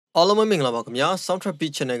အားလုံးပဲမင်္ဂလာပါခင်ဗျာ Soundtrack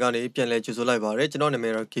Beat Channel ကနေပြန်လည်ကြိုဆိုလိုက်ပါရစေကျွန်တော်နာမ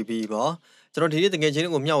ည်တော့ KB ပါကျွန်တော်ဒီနေ့တကယ်ချင်း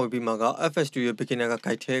ကိုမျှဝေပြီးမှာက FS Studio Beginner က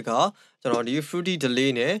guide ထဲကကျွန်တော်ဒီ Fruity Delay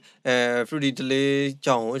နဲ့ Fruity Delay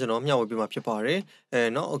ကြောင်းကိုကျွန်တော်မျှဝေပြီးမှာဖြစ်ပါတယ်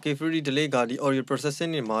เนาะ Okay Fruity Delay ကဒီ audio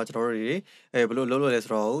processing တွေမှာကျွန်တော်တို့တွေဘယ်လိုလုပ်လို့လဲ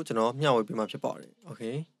ဆိုတော့ကျွန်တော်မျှဝေပြီးမှာဖြစ်ပါတယ်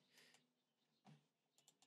Okay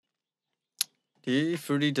ဒီ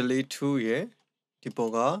Fruity Delay 2ရဲ့ဒီ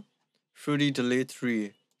ပေါ်က Fruity Delay 3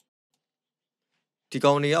ရဲ့ဒီ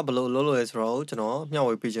ကောင်တွေကဘယ်လိုလုပ်လို့လဲဆိုတော့ကျွန်တော်မျှ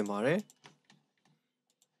ဝေပေးခြင်းပါတယ်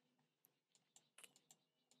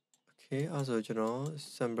Okay အဲ့ဆိုကျွန်တော်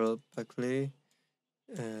sample pack လေး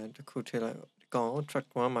တခုထည့်လိုက်ဒီကောင် track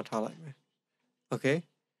 1မှာထားလိုက်မယ် Okay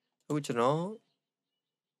အခုကျွန်တော်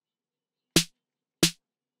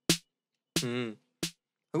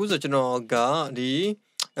အခုဆိုကျွန်တော်ကဒီ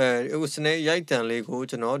အခု snare ရိုက်တန်လေးကို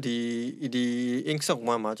ကျွန်တော်ဒီ ink sock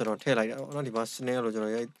မှာကျွန်တော်ထည့်လိုက်တာပေါ့နော်ဒီမှာ snare လို့ကျွန်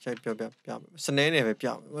တော်ရိုက်ပြ snare နဲ့ပဲပြ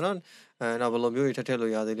မယ်ပေါ့နော်နောက်ဘယ်လိုမျိုးတွေထည့်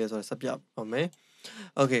လို့ရသေးလဲဆိုတော့ဆက်ပြပါမယ်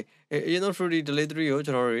Okay အရင်ဆုံး Fruity Delay 3ကို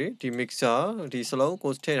ကျွန်တော်တို့ဒီ mixer ဒီ slow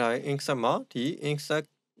ကိုထည့်ထားတဲ့ ink sock မှာဒီ ink sock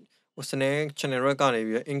snare channel ကနေ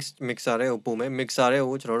ပြီး ink mixer တွေကိုပို့မယ် mixer တွေ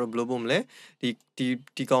ကိုကျွန်တော်တို့ဘယ်လိုပို့မလဲ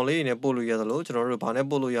ဒီကောင်လေးနဲ့ပို့လို့ရသလိုကျွန်တော်တို့ဘာနဲ့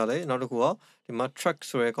ပို့လို့ရလဲနောက်တစ်ခုကဒီမှာ track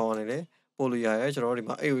ဆိုတဲ့ကောင်ကနေလေပို့လို့ရတယ်ကျွန်တော်တို့ဒီ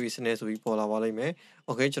မှာ AOE စနစ်ဆိုပြီးပေါ်လာပါလိမ့်မယ်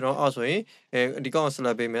Okay ကျွန်တော်အဲ့ဆိုရင်ဒီကောင်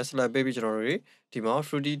select ပေးမယ် select ပေးပြီးကျွန်တော်တို့ဒီမှာ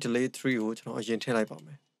Fruity Delay 3ကိုကျွန်တော်အရင်ထည့်လိုက်ပါမ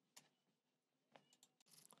ယ်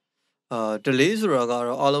delay ဆိုတာက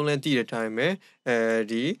တော့အားလုံးလည်းသိတဲ့အတိုင်းပဲ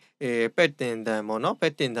ဒီpet တင်တန်ပေါ့နော်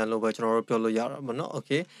pet တင်တန်လို့ပဲကျွန်တော်တို့ပြောလို့ရတာပေါ့နော်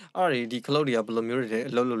Okay အဲ့ဒီ cloud တွေကဘယ်လိုမျိုးတွေ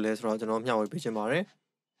အလုပ်လုပ်လဲဆိုတော့ကျွန်တော်မျှဝေပေးချင်ပါတယ်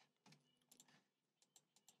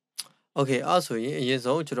Okay အဲ့ဆိုရင်အရင်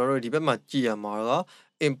ဆုံးကျွန်တော်တို့ဒီဘက်မှာကြည့်ရမှာက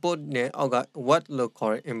input နဲ့အောက်က what လို့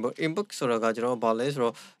ခေါ်တဲ့ input ဆိုတာကကျွန်တော်ဘာလဲဆို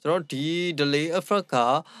တော့ကျွန်တော်ဒီ delay effect က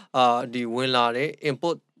ဒီဝင်လာတဲ့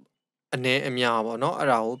input အနေအများပေါ့နော်အဲ့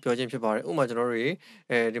ဒါကိုပြောချင်းဖြစ်ပါတယ်ဥပမာကျွန်တော်တို့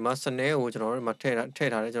ဒီမှာ snare ကိုကျွန်တော်တို့ဒီမှာထည့်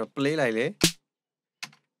ထားတယ်ကျွန်တော် play လိုက်လေ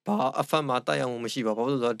ဘာ effect မှာတက်ရောက်မှုမရှိပါဘူး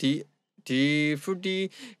ဘာလို့လဲဆိုတော့ဒီ Fruity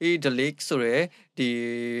Delay ဆိုရယ်ဒီ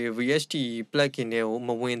VST plugin တွေကိုမ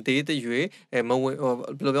ဝင်သေးတဲ့ရွေမဝင်ဘ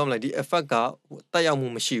ယ်လိုပြောမလဲဒီ effect ကတက်ရောက်မှု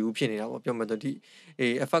မရှိဘူးဖြစ်နေတာပေါ့ပြောမှတော့ဒီ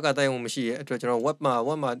effect ကတက်ရောက်မှုမရှိရဲ့အတွက်ကျွန်တော် web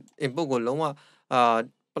မှာ input ကိုလုံးဝ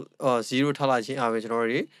0ထားလိုက်ခြင်းအားပဲကျွန်တော်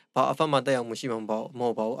တို့ဘာ effect မှာတက်ရောက်မှုရှိမှာမဟု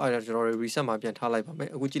တ်ပါဘူးအဲ့ဒါကျွန်တော်တို့ reset မှာပြန်ထားလိုက်ပါမယ်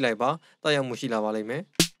အခုကြည့်လိုက်ပါတက်ရောက်မှုရှိလာပါလိမ့်မယ်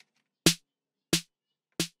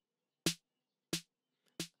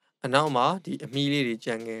အနောက်မှာဒီအမီလေးတွေ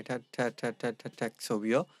ကြံခဲ့ထက်ဆို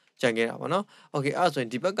ပြီးတော့ကြံခဲ့တာပေါ့နော် Okay အဲ့ဆိုရင်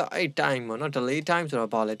ဒီဘက်ကအဲ့ time ပေါ့နော် delay time ဆိုတာ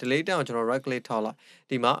ဘာလဲ delay time ကိုကျွန်တော် right click ထားလိုက်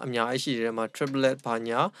ဒီမှာအများကြီးရှိတယ်မှာ triplet ဘာ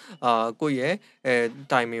ညာကိုယ့်ရဲ့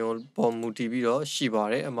timing ကိုပေါ်မူတည်ပြီးတော့ရှိပါ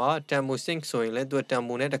တယ်အမှာ tempo sync ဆိုရင်လည်းသူက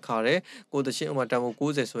tempo နဲ့တခါတည်းကိုယ်တချင်းအမှာ tempo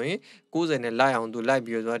 90ဆိုရင်90နဲ့လိုက်အောင်သူလိုက်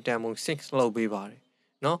ပြီးတော့ tempo sync လုပ်ပေးပါတယ်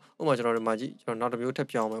เนาะဥပမာကျွန်တော်ဒီမှာကြည့်ကျွန်တော်နောက်တစ်မျိုးထပ်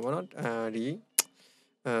ပြောင်းမယ်ပေါ့နော်ဒီ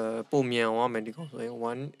ပုံမြန်အောင်မယ်ဒီကောင်ဆိုရင်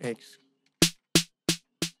 1x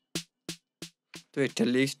သူ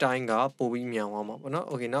delay time ကပိုပြီးမြန်အောင်မှာပေါ့နော်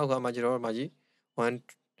Okay နောက်ကမှကျွန်တော်တို့မှာကြည့်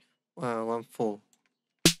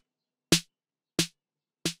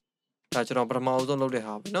114ဒါကျွန်တော်ပထမဆုံးလုပ်တဲ့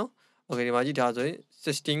ဟာပဲเนาะ Okay ဒီမှာကြည့်ဒါဆိုရင်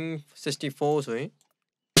1664ဆိုရင်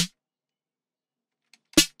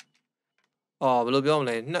ဘယ်လိုပြောမ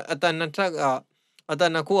လဲအတန်နှစ်ထက်အတ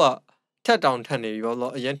န်နှစ်ခုကထက်တောင်ထက်နေပြီပေါ့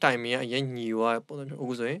လို့အရင် timing ကအရင်ညီသွားပုံစံမျိုးအ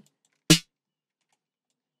ခုဆိုရင်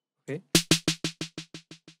Okay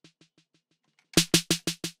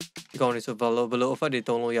ဒီကောင်လေးဆိုဘယ်လို effect တွေ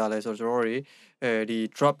သုံးလို့ရလဲဆိုတော့ကျွန်တော်တို့ဒီ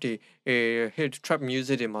drop တွေhit trap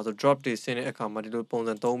music တွေမှာဆို drop တွေဆင်းတဲ့အခါမှာဒီလိုပုံ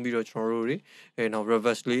စံသုံးပြီးတော့ကျွန်တော်တို့နောက်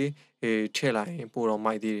reverse လေးထည့်လိုက်ရင်ပိုတော့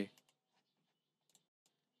မိုက်သေးတယ်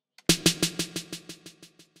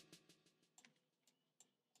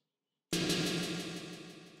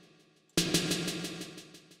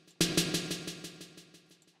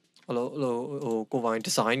ကိုပိုင်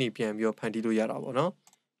design တွေပြန်ပြီးတော့ဖန်တီးလို့ရတာပေါ့နော်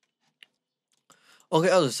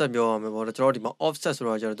Okay အဲ့ဒါဆက်ပြောရမယ်ပေါ့ကျွန်တော်ဒီမှာ offset ဆို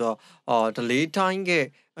တော့ကျတော့delay time က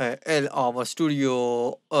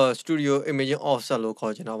studio imaging offset လို့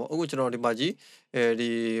ခေါ်ချင်တာပေါ့အခုကျွန်တော်ဒီမှာကြည့်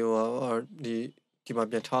ဒီမှာ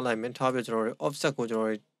ပြန်ထားလိုက်မယ်ထားပြီးကျွန်တော် offset ကိုကျွန်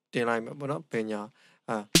တော်တင်လိုက်မယ်ပေါ့နော်ပညာ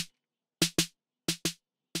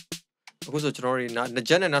အခုဆိုကျွန်တော်တို့န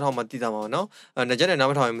ကြက်နဲ့နားထောင်မှသိတာပါနော်နကြက်နဲ့နား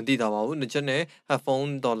မထောင်ရင်မသိတာပါဘူးနကြက်နဲ့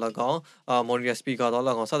headphone တော့၎င်းmonitor speaker တော့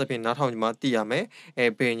၎င်းစသဖြင့်နားထောင်မှသိရမယ်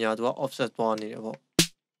ပညာသူက offset သွားနေတယ်ပေါ့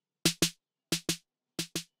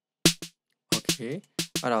Okay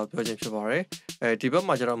အဲ့ဒါကိုပြောချင်ဖြစ်ပါတယ်ဒီဘက်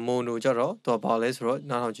မှာကျတော့ mono ကျတော့သူကဘာလဲဆိုတော့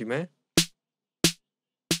နားထောင်ကြည့်မယ်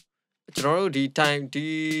ကျွန်တော်တို့ဒီ time ဒီ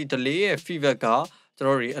delay ရဲ့ feedback ကကျွန်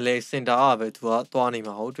တော်တို့အလဲ center ကပဲသူကသွားနေ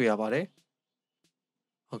မှာဟုတ်တွေ့ရပါတယ်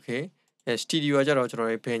Okay studio ကကြတော့ကျွန်တော်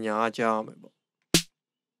တို့ဘယ်ညာကကြားရမယ်ပေါ့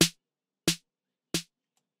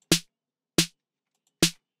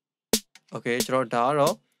okay ကျွန်တော်ဒါက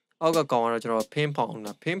တော့အောက်ကကောင်ကတော့ကျွန်တော်ဖင်းဖောင်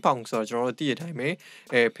တာဖင်းဖောင်ဆိုတော့ကျွန်တော်တို့သိရတိုင်းပဲ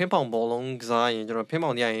ဖင်းဖောင်ဘောလုံးကစားရင်ကျွန်တော်ဖင်း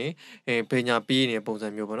ဖောင်ရရင်ဘယ်ညာပြေးနေတဲ့ပုံစံ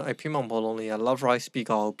မျိုးပေါ့နော်ဖင်းဖောင်ဘောလုံးလေးက left right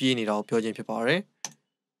speaker ကိုပြေးနေတာကိုပြောခြင်းဖြစ်ပါတယ်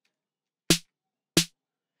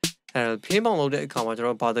ဖင်းမောင်လုပ်တဲ့အခါမှာကျွန်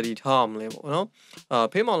တော်ဘာတတိထားအောင်လဲပေါ့နော်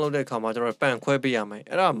ဖင်းမောင်လုပ်တဲ့အခါမှာကျွန်တော်ပန်ခွဲပေးရမယ်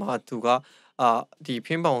အဲ့ဒါမှသူကဒီဖ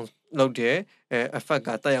င်းမောင်လုပ်တဲ့effect က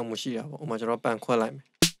တက်ရောက်မှုရှိတာပေါ့ဥပမာကျွန်တော်ပန်ခွဲလိုက်မ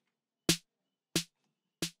ယ်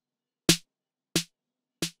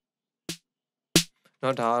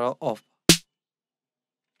နော်ဒါကတော့ off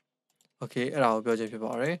okay အဲ့ဒါကိုပြောချင်ဖြစ်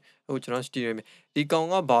ပါတယ်အခုကျွန်တော် studio မှာဒီကောင်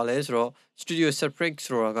ကဘာလဲဆိုတော့ studio separate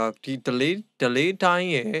ဆိုတာကဒီ delay တိုင်း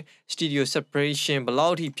ရဲ့ studio separation ဘယ်လော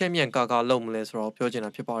က်ထိဖြန့်မြန့်ကာလုပ်မလဲဆိုတော့ပြောချင်တာ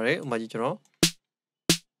ဖြစ်ပါတယ်ဥပမာကြီးကျွန်တော်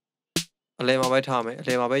အလဲမှာပဲထားမယ်အ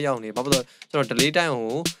လဲမှာပဲရောက်နေဘာဖြစ်လို့ကျွန်တော် delay တိုင်း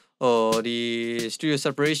ကိုဒီ studio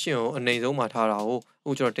separation ကိုအနိုင်ဆုံးမှာထားတာကိုအ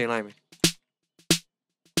ခုကျွန်တော်တင်လိုက်မယ်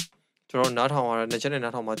ကျွန်တော်နားထောင်ရတဲ့နှစ်ချက်နဲ့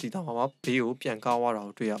နားထောင်မှတည်တာမှာပါဘေးကိုပြန်ကားသွားတာ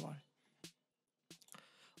ကိုတွေ့ရပါတယ်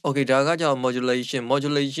okay ဒါကကြောင့်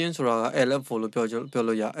modulation ဆိုတာက LF4 လို့ပြော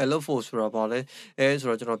လို့ရ LF4 ဆိုတာဘာလဲဆို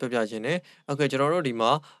တော့ကျွန်တော်ပြချင်တယ် okay ကျွန်တော်တို့ဒီ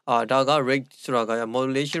မှာဒါက rate ဆိုတာက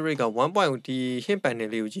modulation rate က 1. ဒီ hit panel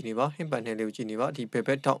လေးကိုကြည့်နေပါ hit panel လေးကိုကြည့်နေပါဒီဘယ်ဘ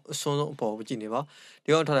က်ထောက်အစွန်းဆုံးအပေါ်ကိုကြည့်နေပါဒီ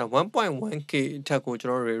ကောင်ထားတဲ့ 1.1k အထက်ကိုကျွန်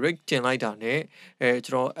တော်တို့ rate တင်လိုက်တာ ਨੇ ကျွ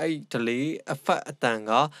န်တော်အဲ့ delay effect အတန်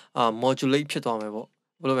ကmodulate ဖြစ်သွားမယ်ပေါ့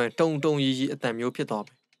ဘယ်လိုပဲတုံရီအတန်မျိုးဖြစ်သွားမ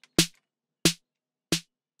ယ်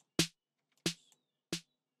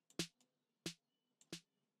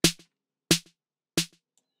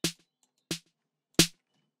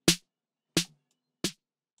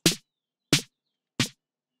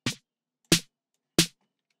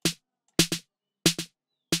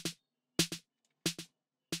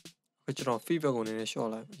ကျွန်တော် feedback ကိုနည်းနည်း short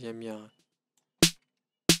လိုက်ရမ်းများ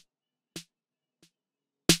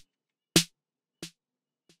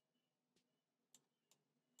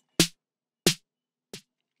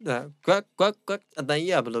ကွက်အတန်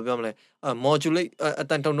ကြီးကဘယ်လိုပြောမလဲ modulate အ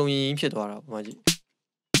တန်တုံရင်ဖြစ်သွားတာပေါ့မကြီး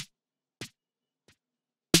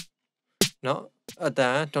နော်အတ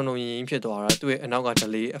န်တုံရင်ဖြစ်သွားတာသူ့ရဲ့အနောက်က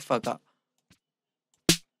delay effect က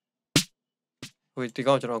ဟိုဒီ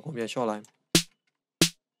ကောင်ကျွန်တော်အကုန်ပြန် short လိုက်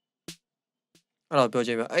အဲ့တော့ပြော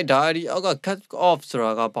ချင်ပြအဲ့ဒါဒီအောက်က cut off ဆို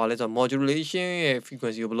တာကဘာလဲဆိုတော့ modulation ရဲ့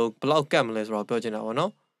frequency ကိုဘယ်လောက်ကတ်မလဲဆိုတော့ပြောချင်တာပေါ့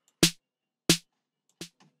နော်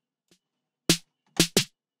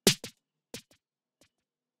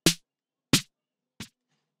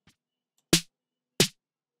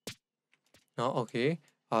နော် okay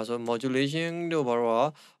ဆို modulation တို့ဘာလို့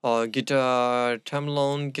guitar tremolo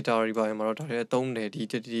guitar တွေပါမှာတော့ဒါတွေသုံးတယ်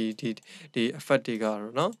ဒီ effect တွေကတော့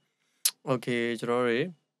နော် okay ကျွန်တော်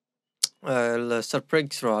တို့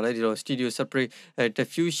separate ဆိုတာလေဒီလို studio separate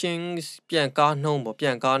diffusion ပြန်ကားနှုံးပေါ့ပြ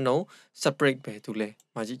န်ကားနှုံး separate ပဲသူလဲ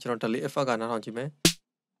မာကြီးကျွန်တော် delay effect ကနားထောင်ကြည့်မယ်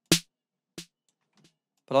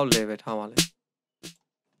ဘယ်လောက် level ထားပါလဲ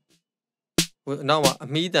ဟိုနောက်မှာအ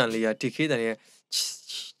မီးတန်လေးက decay တန်လေး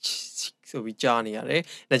ဆိုပြီးကြားနေရတယ်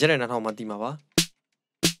လက်ချက်နဲ့နားထောင်မှသိမှာပါ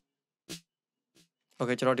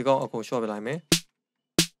okay ကျွန်တော်ဒီကောင်အကုန် short ပြလိုက်မယ်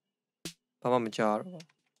ဘာမှမကြားတော့ဘူး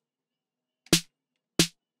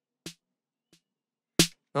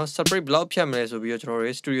နော် separate ဘယ်လောက်ဖြတ်မလဲဆိုပြီးတော့ကျွန်တော်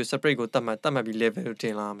တို့ studio separate ကိုတတ်မှတ်ပြီး level ကိုတ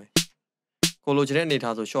င်လာမယ်ကိုလိုချင်တဲ့အနေ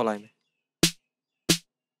ထားဆို short လိုက်မယ်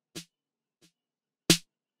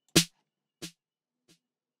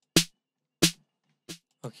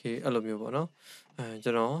okay အဲ့လိုမျိုးပေါ့နော်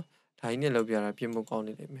ကျွန်တော်ဒါကြီးနဲ့လောက်ပြတာပြင်ဖို့ကောင်း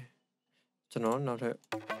နေလိမ့်မယ်ကျွန်တော်နောက်ထပ်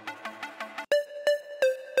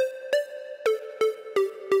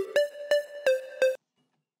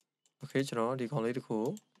okay ကျွန်တော်ဒီကောင်လေးတစ်ခု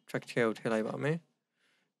track ထဲကိုထည့်လိုက်ပါမယ်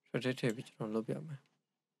track ထဲထည့်ပြီးကျွန်တော်လုပ်ပြမယ်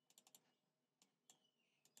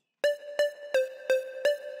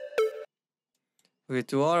okay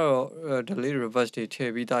သူကတော့ delay reverse တွေထ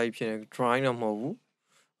ည့်ပြီးသားကြီးဖြစ်နေ drawing တော့မဟုတ်ဘူး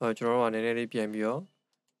ကျွန်တော်တို့ကနည်းနည်းလေးပြန်ပြီးတော့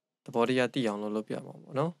သဘောတရားသိအောင်လုပ်ပြမှာ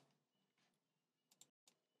ပေါ့နော်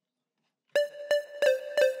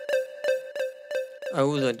အ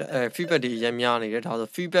ခုဆိုfeedback တွေရမ်းများနေတယ်ဒါဆို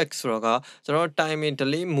feedback ဆိုတော့ကကျွန်တော် timing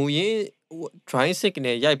delay မူရင်း dry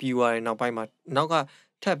signal ရိုက်ပြီးသွားတဲ့နောက်ပိုင်းမှာနောက်က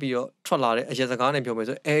ထပ်ပြီးတော့ထွက်လာတဲ့အရေစကားနဲ့ပြောမယ်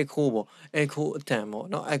ဆို echo ပေါ့ echo အတန်ပေါ့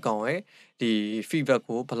เนาะအဲ့ကောင်ရဲ့ဒီ feedback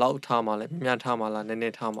ကိုဘယ်လောက်ထားမှလဲများထားမှလားနည်းန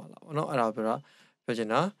ည်းထားမှလားပေါ့เนาะအဲ့ဒါပြောချင်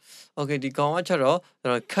တာ okay ဒီကောင်ကချက်တော့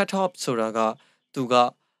cut off ဆိုတာကသူက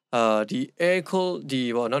ဒီ echo ဒီ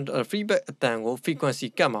ပေါ့เนาะ feedback အတန်ကို frequency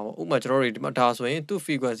ကတ်မှာပေါ့ဥပမာကျွန်တော်တို့ဒီမှာဒါဆိုရင်သူ့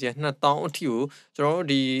frequency က2000အထိကိုကျွန်တော်တို့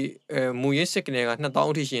ဒီမူရင်း signal က2000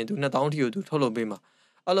အထိရှိရင်သူ2000အထိကိုသူထုတ်လုပ်ပေးမှာ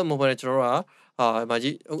အဲ့လိုမဟုတ်ဘဲကျွန်တော်တို့က မာ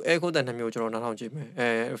ကြီး echo တန်2မျိုးကျွန်တော်နားထောင်ကြည့်မယ်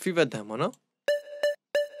feedback တန်ပေါ့နော်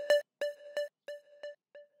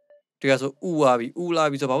ဒီကဆိုဥလာ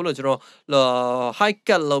ပြီဆိုဘာလို့လဲကျွန်တော် high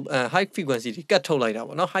cut လောက်high frequency တွေ cut ထုတ်လိုက်တာ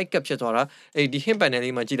ပေါ့နော် high cut ဖြစ်သွားတာဒီ hint panel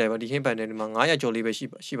လေးမှာကြည့်လိုက်ပါဒီ hint panel လေးမှာ900ကျော်လေးပဲ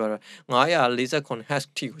ရှိပါတော့949 hertz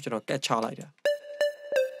ထိကိုကျွန်တော် cut ချလိုက်တာ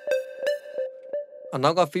အ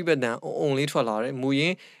နောက်က feedback တန်အုံလေးထွက်လာတယ်မူရ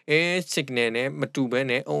င်းsignal နဲ့မတူဘဲ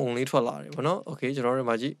နဲ့အုံလေးထွက်လာတယ်ပေါ့နော် okay ကျွန်တော်တို့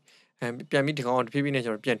မှာကြည့်ပြန်ပြီးဒီကောင်တဖြည်းဖြည်းနဲ့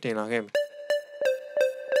ကျွန်တော်ပြန်တင်လာခဲ့မယ်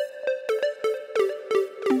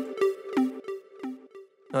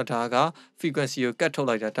နော်ဒါက frequency ကို cut ထုတ်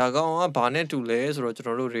လိုက်တာဒါကောင်ကဘာနဲ့တူလဲဆိုတော့ကျွန်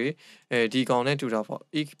တော်တို့တွေဒီကောင်နဲ့တူတာပေါ့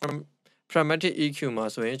parametric EQ မှာ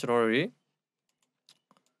ဆိုရင်ကျွန်တော်တို့တွေ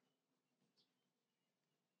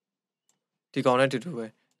ဒီကောင်နဲ့တူတူပဲ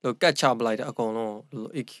လို့ cut ချပလိုက်တာအကုန်လုံး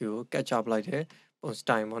EQ ကို cut ချပလိုက်တယ်ပုံ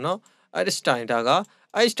style ပေါ့နော်အဲ့ဒီ style ဒါက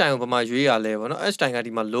အဲ့ style ကိုဘာမှရွေးရလဲပေါ့နော်အဲ့ style က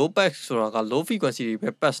ဒီမှာ low pass ဆိုတာက low frequency တွေပဲ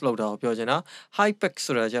pass လုပ်တာကိုပြောချင်တာ high pass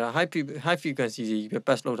ဆိုတာကျတော့ high frequency တွေပဲ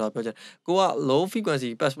pass လုပ်တာကိုပြောချင်ကိုက low frequency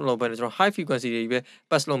pass မလုပ်ဘဲနဲ့ကျွန်တော် high frequency တွေပဲ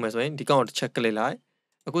pass လုပ်မယ်ဆိုရင်ဒီကောင်ကိုတစ်ချက် click လိုက်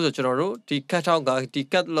အခုဆိုကျွန်တော်တို့ဒီ cut out ကဒီ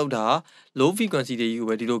cut လုပ်တာ low frequency တွေကြီးကို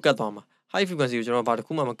ပဲဒီလို cut သွားမှာ high frequency ကိုကျွန်တော်ဘာတစ်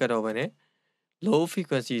ခုမှမ cut တော့ဘဲနဲ့ low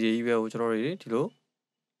frequency တွေကြီးပဲကိုကျွန်တော်တို့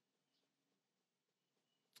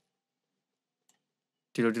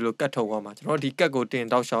ဒီလိုကတ်ထုတ်သွားမှာကျွန်တော်ဒီကတ်ကိုတင်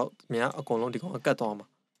တောက်လျှောက်များအကုန်လုံးဒီကောင်ကတ်သွားမှာ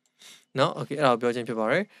เนาะ okay အဲ့ဒါကိုပြောချင်းဖြစ်ပါ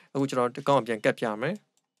တယ်အခုကျွန်တော်ဒီကောင်ပြန်ကတ်ပြမယ်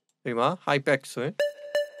ဒီမှာ high pack ဆိုရင်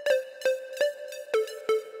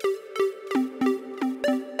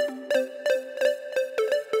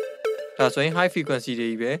ဒါဆိုရင် high frequency တွေ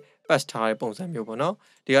ပဲ pass ထားတဲ့ပုံစံမျိုးပေါ့เนาะ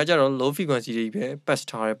ဒီကကြတော့ low frequency တွေပဲ pass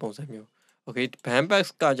ထားတဲ့ပုံစံမျိုး okay band pass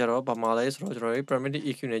ကကြတော့ဘာမှလဲဆိုတော့ကျွန်တော်တို့ parametric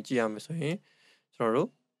EQ နဲ့ကြည့်ရမယ်ဆိုရင်ကျွန်တော်တို့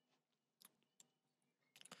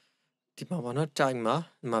ဒီမှာဘာနော် time မှာ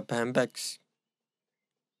ဒီမှာ band backs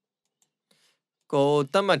ကို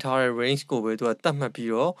တတ်မှတ်ထားတဲ့ range ကိုပဲသူကတတ်မှတ်ပြီး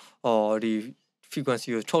တော့ဒီ frequency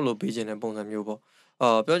ကိုထုတ်လုပ်ပေးခြင်းတဲ့ပုံစံမျိုးပေါ့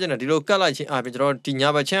ပြောချင်တယ်ဒီလိုကတ်လိုက်ခြင်းအပြင်ကျွန်တော်ဒီညာ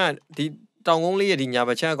ဘက်ချမ်းဒီတောင်ကုန်းလေးရဲ့ဒီညာဘ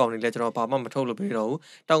က်ချမ်းအကောင်တွေလည်းကျွန်တော်ဘာမှမထုတ်လုပ်ပေးတော့ဘူး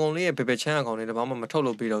တောင်ကုန်းလေးရဲ့ဘယ်ဘက်ချမ်းအကောင်တွေလည်းဘာမှမထုတ်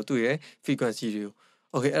လုပ်ပေးတော့သူ့ရဲ့ frequency တွေကို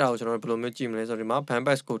okay အဲ့ဒါကိုကျွန်တော်ဘယ်လိုမျိုးကြည့်မလဲဆိုတော့ဒီမှာ band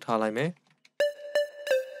backs ကိုထားလိုက်မယ်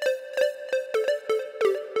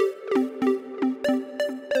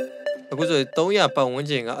အခုဆို300ပတ်ဝန်း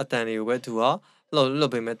ကျင်ကအတန်တွေကိုပဲသူကလွ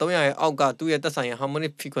တ်ပေးမယ်300ရဲ့အောက်ကသူ့ရဲ့သက်ဆိုင်ရာ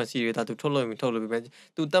harmonic frequency တွေဒါသူထုတ်လို့ပေးမယ်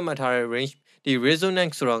သူသတ်မှတ်ထားတဲ့ range ဒီ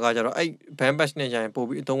resonance ဆိုတာကကြတော့အဲ့ band pass နဲ့ကြာရင်ပို့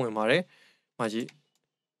ပြီးအသုံးဝင်ပါတယ်။မှာကြည့်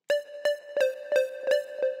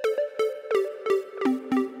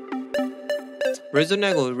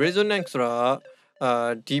resonance ဆိုတာ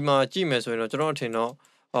ဒီမှာကြည့်မယ်ဆိုရင်တော့ကျွန်တော်အထင်တော့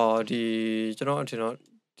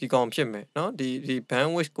ဒီကောင်ဖြစ်မယ်เนาะဒီ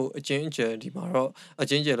bandwidth ကိုအချင်းအကျယ်ဒီမှာတော့အ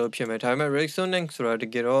ချင်းကျယ်လို့ဖြစ်မယ်ဒါပေမဲ့ resonance ဆိုတာတ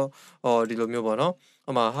ကယ်တော့ဒီလိုမျိုးပေါ့เนาะ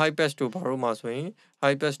ဟိုမှာ high pass တို့ဘာလို့မှာဆိုရင်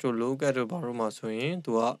high pass တို့ low cut တို့ဘာလို့မှာဆိုရင်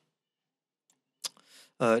သူက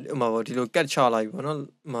ဟိုမှာဒီလို cut ချလိုက်ပြီပေါ့เนาะ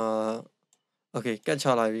မှာ okay cut ချ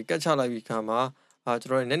လိုက်ပြီခါမှာကျွ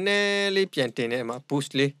န်တော်နည်းနည်းလေးပြန်တင်တဲ့အမှာ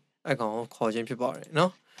boost လေးအကောင်ကိုခေါ်ခြင်းဖြစ်ပါတယ်เนา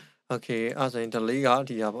ะ okay အဲ့ဆိုရင် delay က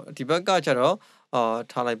ဒီဟာပေါ့ဒီဘက်ကကျတော့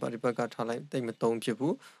ထားလိုက်ပါဒီဘက်ကထားလိုက်တိတ်မသုံးဖြစ်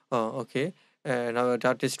ဘူးokay နောက်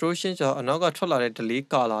ဒါ distortion ဆိုတော့အနောက်ကထွက်လာတဲ့ delay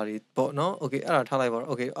color တွေပေါ့နော် okay အဲ့ဒါထားလိုက်ပါတော့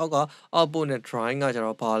okay အောက်က output နဲ့ drawing ကကျ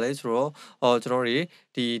တော့ဘာလဲဆိုတော့ကျွန်တော်တို့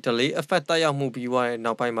ဒီ delay effect တက်ရောက်မှုပြီးွားတဲ့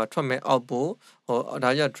နောက်ပိုင်းမှာထွက်မဲ့ output ဒါ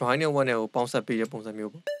ကြ drawing နဲ့ one နဲ့ကိုပေါင်းဆက်ပေးတဲ့ပုံစံ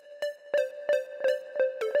မျိုးပေါ့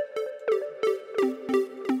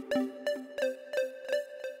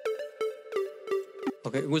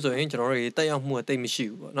okay အခုဆိုရင်ကျွန်တော်တို့တက်ရောက်မှုကတိတ်မရှိ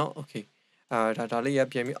ဘူးပေါ့နော် okay ဒါလေးရ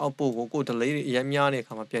ပြန်ပြီး output ကို delay တွေအများများတဲ့အ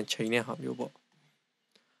ခါမှာပြန်ချိန်တဲ့ဟာမျိုးပေါ့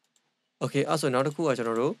okay အဲ့ဆိုနောက်တစ်ခုကကျွန်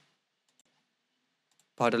တော်တို့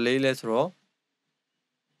ဘာ delay လဲဆိုတော့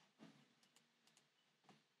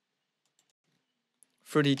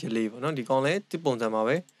fruity delay ပေါ့နော်ဒီကောင်လဲဒီပုံစံမှာ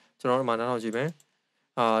ပဲကျွန်တော်တို့မှာနားထောင်ကြည့်မယ်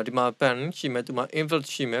ဒီမှာ pen ရှိမယ်ဒီမှာ invert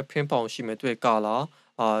ရှိမယ် pin pound ရှိမယ်သူရဲ့ color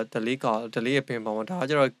delay ရဲ့ pin pound ဒါက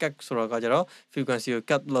ကျတော့ cut ဆိုတော့ကကျတော့ frequency ကို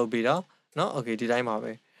cut လုပ်ပေးတာเนาะ okay ဒီတိုင်းပါ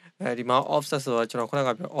ပဲဒီမှာ offset ဆိုတော့ကျွန်တော်ခုနက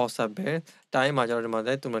ပြော offset ပဲတိုင်းမှာကျတော့ဒီမှာလ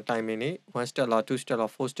ည်းသူမှာ timing နေ1 step လား2 step လား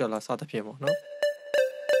4 step လားစသဖြင့်ပေါ့နော်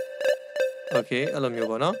okay အဲ့လိုမျိုး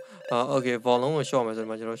ပေါ့နော်okay volume ကို short မယ်ဆိုဒီ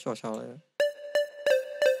မှာကျွန်တော် short ချလိုက်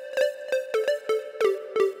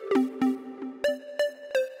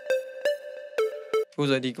ခု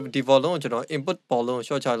ဆိုဒီ volume ကိုကျွန်တော် input volume ကို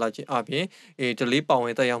short ချလိုက်ခြင်းအပြင် delay ပေါဝ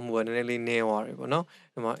င်တက်ရောက်မှုကနည်းနည်းလေးနည်းသွားတယ်ပေါ့နော်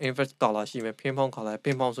ဒီမှာ invert color ရှိမယ် pin pound color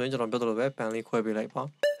pin pound ဆိုရင်ကျွန်တော်ပြောသလိုပဲ pan လေးခွဲပေးလိုက်ပါ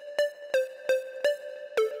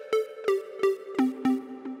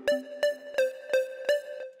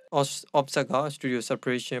offset က studio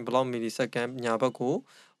separation ဘယ်လောက် millisecond ညာဘက်ကို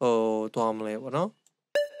သွားမလဲပေါ့နော်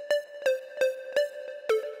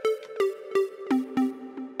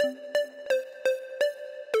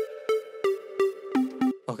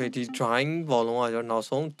okay ဒီ drawing ဘောလုံးကကျွန်တော်နောက်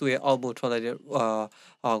ဆုံးသူ့ရဲ့ output ထွက်လိုက်တဲ့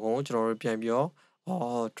ကိုကျွန်တော်တို့ပြန်ပြီးတော့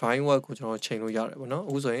drawing work ကိုကျွန်တော်ချိန်လို့ရတယ်ပေါ့နော်အ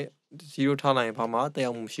ခုဆိုရင်0ထားလိုက်ရင်ဘာမှတက်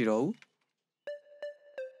ရောက်မှုမရှိတော့ဘူး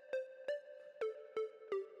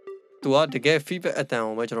သူကတကယ် feedback အတန်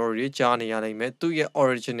ကိုပဲကျွန်တော်တို့ကြားနေရနိုင်မယ်သူ့ရဲ့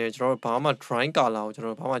original ကျွန်တော်တို့ဘာမှ drawing color ကိုကျွန်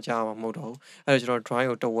တော်တို့ဘာမှကြားမှာမဟုတ်တော့ဘူးအဲ့တော့ကျွန်တော် drawing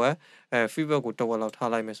ကိုတစ်ဝက်feedback ကိုတစ်ဝက်လောက်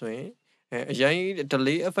ထားလိုက်မယ်ဆိုရင်အရင်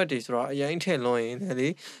delay effect တွေဆိုတော့အရင်ထည့်လွှင့်ရင်လေ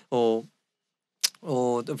ဟို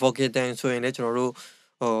vocal တန်ဆိုရင်လည်းကျွန်တော်တို့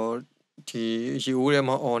ဒီရီအိုးထဲ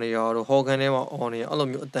မှာ on နေရတော့ organ ထဲမှာ on နေရအဲ့လို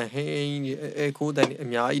မျိုးအတန်ဟင်းခိုးတန်အ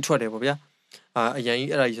များကြီးထွက်တယ်ပေါ့ဗျာအရင်ကြီး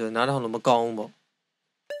အဲ့ဒါကြီးဆိုနားထောင်လို့မကောင်းဘူးပေါ့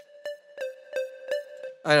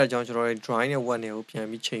အဲ့ဒါကြောင့်ကျွန်တော်တို့ drawing နဲ့ wet နဲ့ကိုပြန်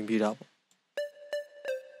ပြီးချိန်ပြတာပေါ့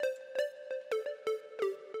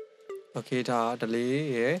okay ဒါ delay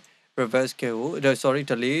ရယ် reverse ကို sorry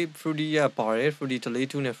delay fruity ရပါတယ် fruity delay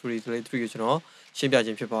 2နဲ့ fruity delay 3ကိုကျွန်တော်ရှင်းပြခြ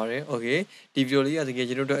င်းဖြစ်ပါတယ် okay ဒီ video လေးကတကယ်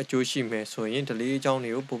ကျွန်တော်တို့အကျိုးရှိမယ်ဆိုရင် delay အကြောင်း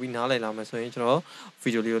တွေကိုပို့ပြီးနားလည်လာမယ်ဆိုရင်ကျွန်တော်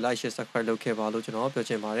video လေးကို like share subscribe လုပ်ခဲ့ပါလို့ကျွန်တော်ပြော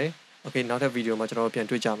ချင်ပါတယ် okay နောက်ထပ် video မှာကျွန်တော်ပြန်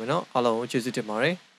တွေ့ကြမယ်เนาะအားလုံးကိုကျေးဇူးတင်ပါတယ်